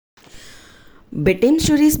Bedtime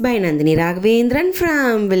stories by Nandhini Ragavendiran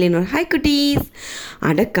from Villanur. Hi cuties!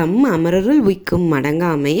 அடக்கம் அமரருள் உய்க்கும்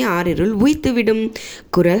மடங்காமை ஆறிருள் உய்த்து விடும்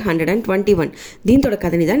కురల్ 121. దీంతో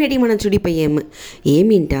కథని దా నెడి మనం చూడిపోయాము.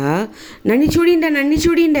 ఏమింటా నన్ను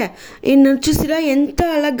చూడిండా ఎన్ను చూసిరా ఎంత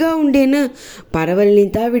అழகா ఉండేను.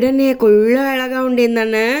 పరవల్నింత విడనే కొళ్ళ అழகா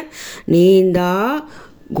ఉండేందన్న నేందా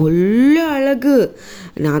గొల్ల అழகு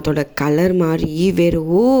నాతోడ కలర్ మారి వేరే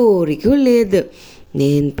ఓరికూ లేదు.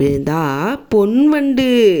 నేను పిల్దా పొన్వండు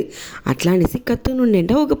అట్లా అనేసి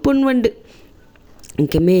కత్తునుండేంట ఒక పొన్వండు.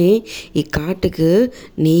 ఇంకమే ఈ కాటుకు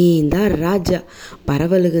నేందా రాజా,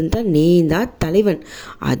 పరవలుగంతా నేందా తలైవన్,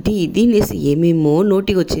 అది ఇది నేసి ఏమేమో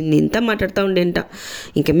నోటికి వచ్చింది ఇంత మాట్లాడుతూ ఉండేంట.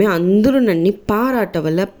 ఇంకమే అందరూ నన్ను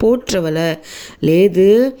పారాటవల పోట్రవల లేదు.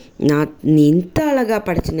 నీ ఇంత అలగా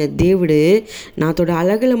పడిచిన దేవుడు నాతోడు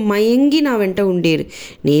అలగల మయంగి నా వెంట ఉండేరు.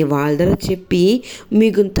 నీ వాళ్ళ దగ్గర చెప్పి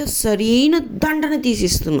మీకుంత సరైన దండన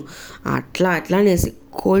తీసిస్తున్నాను. అట్లా అనేసి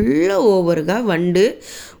కొల్ల ఓవర్గా వండు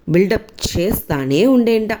బిల్డప్ చేస్తానే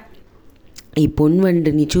ఉండేంట. ఈ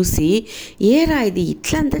పొన్వండుని చూసి ఏరా ఇది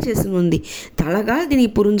ఇట్లా అంతా చేసి ఉంది, తలగా దీని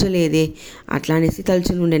పురుంచలేదే అట్లా అనేసి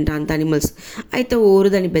తలుచుని ఉండేంట అంత అనిమల్స్. అయితే ఊరు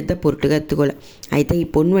దాన్ని పెద్ద పొరుటుగా ఎత్తుకోలే. అయితే ఈ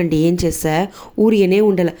పొన్వండి ఏం చేస్తా ఊరియనే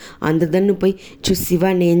ఉండాల. అందరిదన్ను పోయి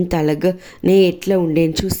చూసివా నేను తలగ నే ఎట్లా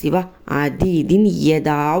ఉండేను చూసివా అది ఇది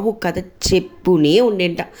ఏదావు కథ చెప్పునే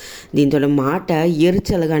ఉండేంట. దీంతో మాట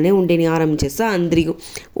ఎరుచలగానే ఉండేని ఆరంభించేస్తా అందరికీ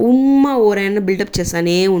ఓరైనా బిల్డప్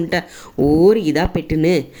చేస్తానే ఉంటా. ఓరి ఇదా పెట్టిన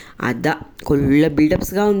అదా కొల్ల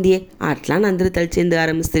బిల్డప్స్గా ఉంది అట్లా అందరూ తలిచేందుకు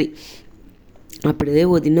ఆరంభిస్తుంది. అప్పుడే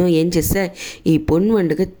వదిన ఏం చేస్తా ఈ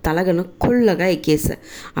పొన్వండుకి తలగన కొల్లగా ఎక్కేసా.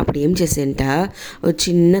 అప్పుడు ఏం చేసేంట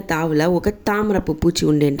చిన్న తావుల ఒక తామరపు పూచి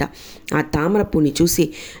ఉండేంట. ఆ తామరపుని చూసి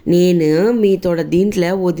నేను మీతోడ దీంట్లో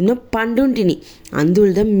వదిన పండుంటిని,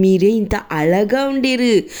 అందులో మీరే ఇంత అழగా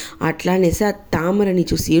ఉండేరు అట్లా అనేసి ఆ తామరని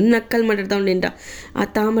చూసి నక్కలు మాట్లాడుతూ ఉండేంట. ఆ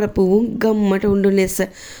తామర పువ్వు గమ్మట ఉండునేసా.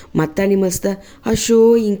 మత్తాని మస్తా అషో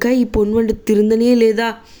ఇంకా ఈ పొన్వండు తిరుందనే లేదా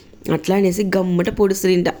అట్లా అనేసి గమ్మట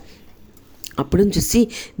పొడుస్తుంట. అప్పుడు చూసి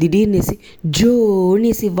దిడీర్నేసి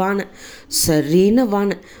జోనేసి సరైన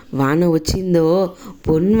వాన వచ్చిందో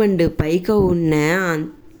పొన్వండు పైక ఉన్న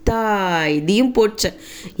అంతా ఇదేం పోడ్చ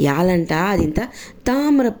యాలంట అదింత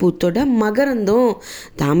తామర పూతోడ మగరందం.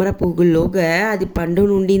 తామర పువ్వులోగా అది పండు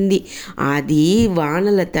నుండింది. అది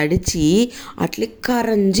వానల తడిచి అట్లే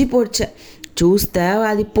కరంజి పోడ్చ చూస్తా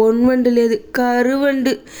అది పొన్వండు లేదు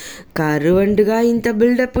కరువండుగా ఇంత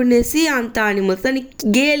బిల్డప్ ఉండేసి అంత అనిమల్స్ అని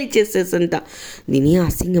గేలి చేసేసంట. దీని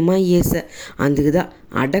అసింగమా చేసా. అందుకుదా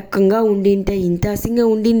అడక్కంగా ఉండింటే ఇంత అసింగం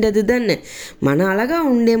ఉండిండదు దాన్ని మన అలాగా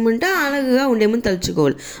ఉండేమని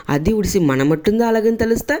తలుచుకోవాలి. అది ఉడిసి మన మట్టుందా అలాగని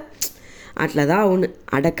తెలుస్తా అట్లదా అవును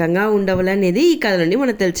అడక్కంగా ఉండవాలనేది ఈ కథ నుండి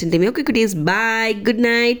మనకు తెలిసింటే. Okay cuties, bye, good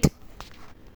night.